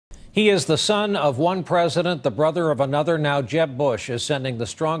He is the son of one president, the brother of another. Now Jeb Bush is sending the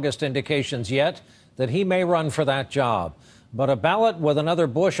strongest indications yet that he may run for that job. But a ballot with another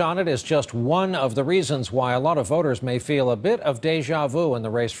Bush on it is just one of the reasons why a lot of voters may feel a bit of deja vu in the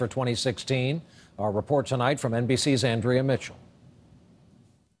race for 2016. Our report tonight from NBC's Andrea Mitchell.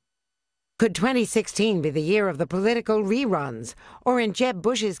 Could 2016 be the year of the political reruns, or in Jeb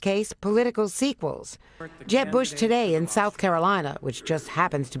Bush's case, political sequels? Jeb Bush today in South Carolina, which just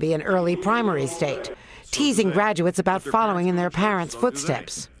happens to be an early primary state, teasing graduates about following in their parents'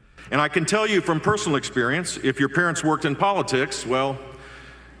 footsteps. And I can tell you from personal experience, if your parents worked in politics, well,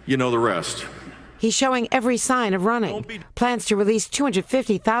 you know the rest. He's showing every sign of running. Plans to release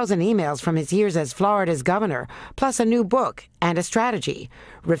 250,000 emails from his years as Florida's governor, plus a new book and a strategy.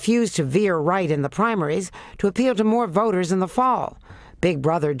 Refused to veer right in the primaries to appeal to more voters in the fall. Big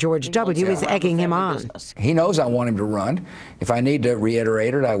brother George W. is egging him on. He knows I want him to run. If I need to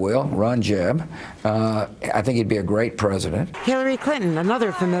reiterate it, I will. Run Jeb. I think he'd be a great president. Hillary Clinton,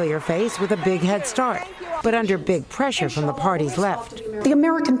 another familiar face with a big head start, but under big pressure from the party's left. The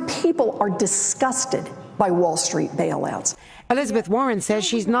American people are disgusted by Wall Street bailouts. Elizabeth Warren says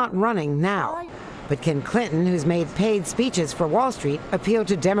she's not running now. But can Clinton, who's made paid speeches for Wall Street, appeal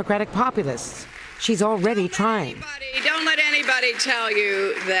to Democratic populists? She's already trying. Don't let anybody tell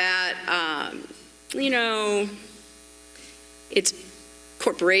you that, it's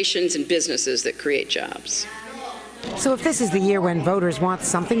corporations and businesses that create jobs. So if this is the year when voters want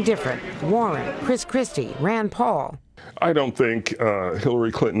something different, Warren, Chris Christie, Rand Paul. I don't think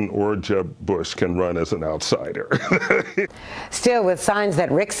Hillary Clinton or Jeb Bush can run as an outsider. Still, with signs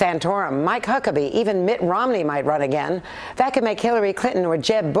that Rick Santorum, Mike Huckabee, even Mitt Romney might run again, that could make Hillary Clinton or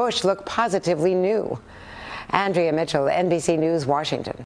Jeb Bush look positively new. Andrea Mitchell, NBC News, Washington.